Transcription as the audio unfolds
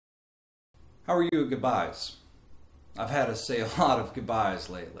How are you at goodbyes? I've had to say a lot of goodbyes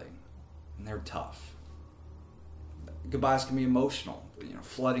lately, and they're tough. Goodbyes can be emotional,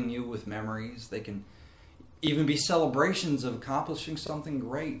 flooding you with memories. They can even be celebrations of accomplishing something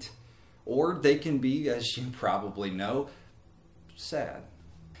great. Or they can be, as you probably know, sad.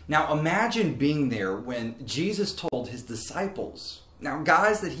 Now imagine being there when Jesus told his disciples, now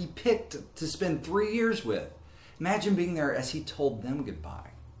guys that he picked to spend 3 years with, imagine being there as he told them goodbye.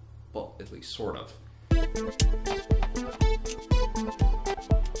 Well, at least sort of.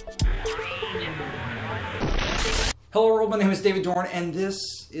 Hello world, my name is David Dorn, and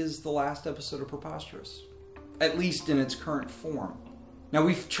this is the last episode of Preposterous, at least in its current form. Now,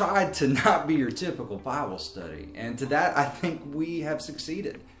 we've tried to not be your typical Bible study, and to that I think we have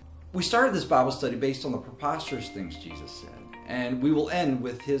succeeded. We started this Bible study based on the preposterous things Jesus said, and we will end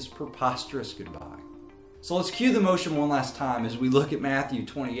with his preposterous goodbye. So let's cue the motion one last time as we look at Matthew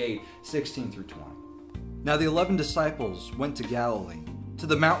 28, 16 through 20. Now the 11 disciples went to Galilee, to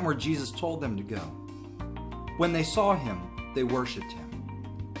the mountain where Jesus told them to go. When they saw him, they worshipped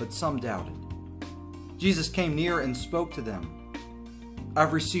him, but some doubted. Jesus came near and spoke to them.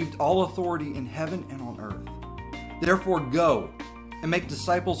 I've received all authority in heaven and on earth. Therefore go and make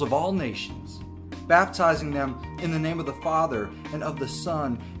disciples of all nations, baptizing them in the name of the Father and of the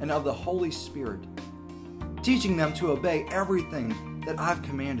Son and of the Holy Spirit, teaching them to obey everything that I've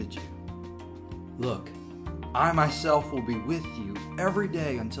commanded you. Look, I myself will be with you every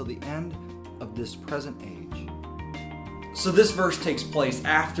day until the end of this present age. So this verse takes place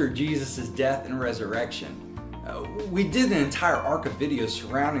after Jesus' death and resurrection. We did an entire arc of videos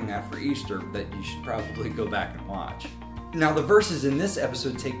surrounding that for Easter that you should probably go back and watch. Now the verses in this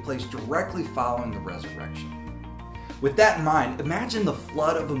episode take place directly following the resurrection. With that in mind, imagine the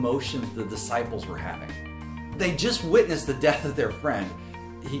flood of emotions the disciples were having. They just witnessed the death of their friend.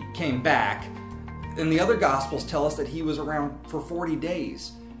 He came back, and the other Gospels tell us that he was around for 40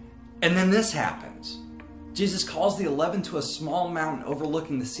 days. And then this happens. Jesus calls the 11 to a small mountain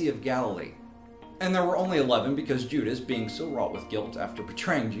overlooking the Sea of Galilee. And there were only 11 because Judas, being so wrought with guilt after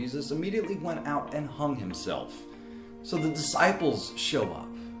betraying Jesus, immediately went out and hung himself. So the disciples show up,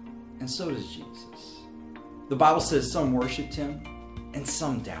 and so does Jesus. The Bible says some worshipped him, and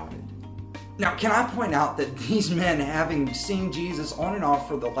some doubted. Now, can I point out that these men, having seen Jesus on and off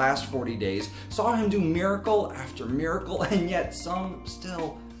for the last 40 days, saw him do miracle after miracle, and yet some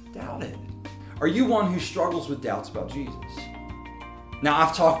still doubted? Are you one who struggles with doubts about Jesus? Now,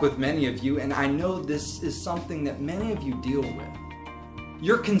 I've talked with many of you, and I know this is something that many of you deal with.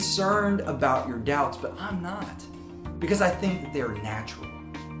 You're concerned about your doubts, but I'm not, because I think that they're natural.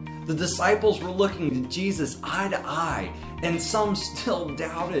 The disciples were looking to Jesus eye to eye, and some still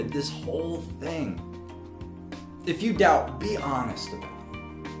doubted this whole thing. If you doubt, be honest about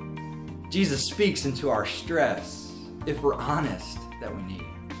it. Jesus speaks into our stress, if we're honest, that we need.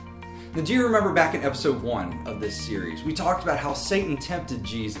 Now, do you remember back in episode 1 of this series, we talked about how Satan tempted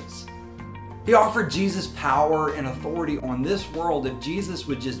Jesus. He offered Jesus power and authority on this world if Jesus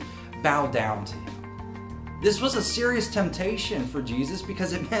would just bow down to him. This was a serious temptation for Jesus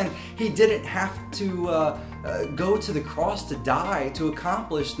because it meant he didn't have to go to the cross to die to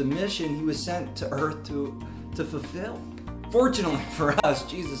accomplish the mission he was sent to earth to fulfill. Fortunately for us,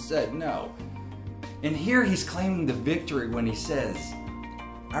 Jesus said no. And here he's claiming the victory when he says,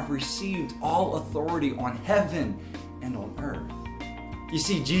 I've received all authority on heaven and on earth. You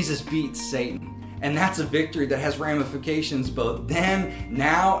see, Jesus beat Satan, and that's a victory that has ramifications both then,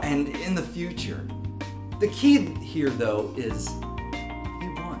 now, and in the future. The key here, though, is he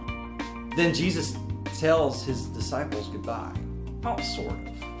won. Then Jesus tells his disciples goodbye. Oh, sort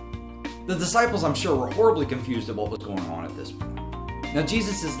of. The disciples, I'm sure, were horribly confused at what was going on at this point. Now,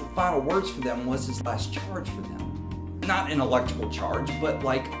 Jesus' final words for them was his last charge for them. Not an electrical charge, but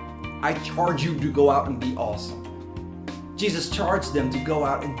like, I charge you to go out and be awesome. Jesus charged them to go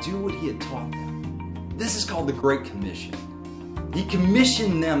out and do what he had taught them. This is called the Great Commission. He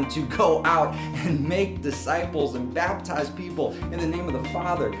commissioned them to go out and make disciples and baptize people in the name of the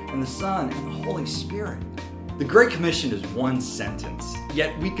Father and the Son and the Holy Spirit. The Great Commission is one sentence,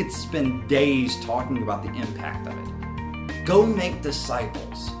 yet we could spend days talking about the impact of it. Go make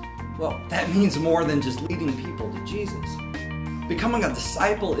disciples. Well, that means more than just leading people to Jesus. Becoming a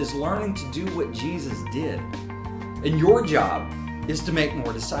disciple is learning to do what Jesus did. And your job is to make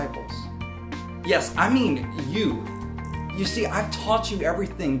more disciples. Yes, I mean you. You see, I've taught you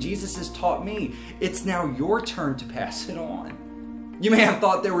everything Jesus has taught me. It's now your turn to pass it on. You may have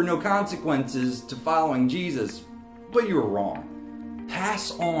thought there were no consequences to following Jesus, but you were wrong.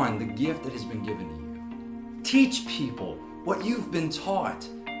 Pass on the gift that has been given to you. Teach people what you've been taught.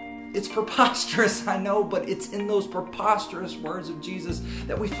 It's preposterous, I know, but it's in those preposterous words of Jesus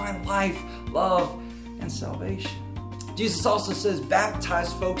that we find life, love, and salvation. Jesus also says,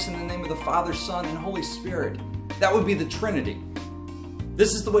 baptize folks in the name of the Father, Son, and Holy Spirit. That would be the Trinity.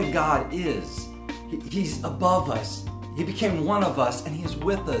 This is the way God is. He's above us. He became one of us, and He's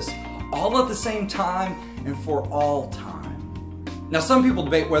with us all at the same time and for all time. Now, some people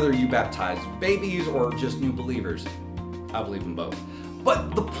debate whether you baptize babies or just new believers. I believe in both.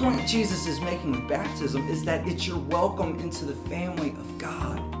 But the point Jesus is making with baptism is that it's your welcome into the family of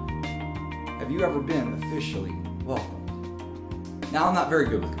God. Have you ever been officially welcomed? Now, I'm not very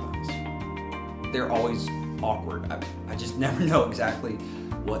good with goodbyes. They're always awkward. I just never know exactly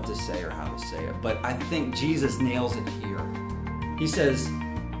what to say or how to say it. But I think Jesus nails it here. He says,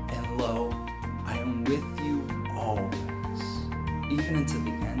 and lo, I am with you always, even into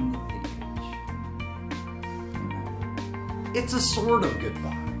the end of the age. Amen. It's a sort of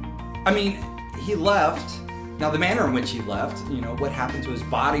goodbye. I mean, He left. Now, the manner in which He left, what happened to His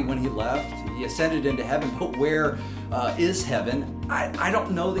body when He left, He ascended into heaven, but where is heaven? I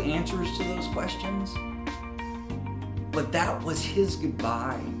don't know the answers to those questions. But that was His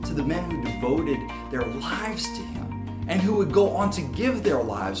goodbye to the men who devoted their lives to Him and who would go on to give their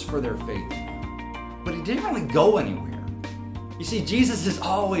lives for their faith in Him. But He didn't really go anywhere. You see, Jesus is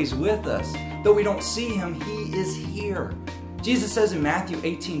always with us. Though we don't see Him, He is here. Jesus says in Matthew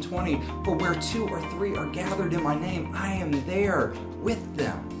 18:20, for where 2 or 3 are gathered in my name, I am there with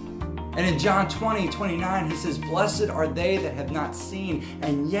them. And in John 20:29, He says, blessed are they that have not seen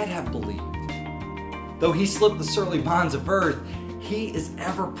and yet have believed. Though He slipped the surly bonds of earth, He is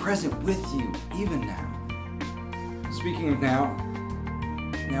ever present with you, even now. Speaking of now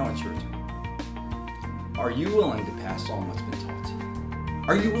it's your turn. Are you willing to pass on what's been taught to you?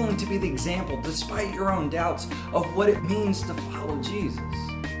 Are you willing to be the example, despite your own doubts, of what it means to follow Jesus?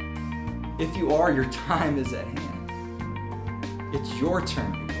 If you are, your time is at hand. It's your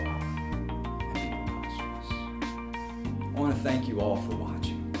turn to go out and be preposterous. I want to thank you all for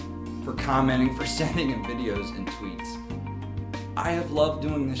watching, for commenting, for sending in videos and tweets. I have loved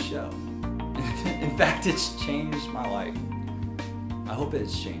doing this show. In fact, it's changed my life. I hope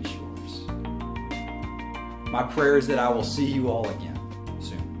it's changed yours. My prayer is that I will see you all again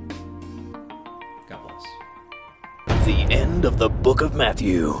soon. God bless. The end of the book of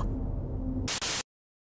Matthew.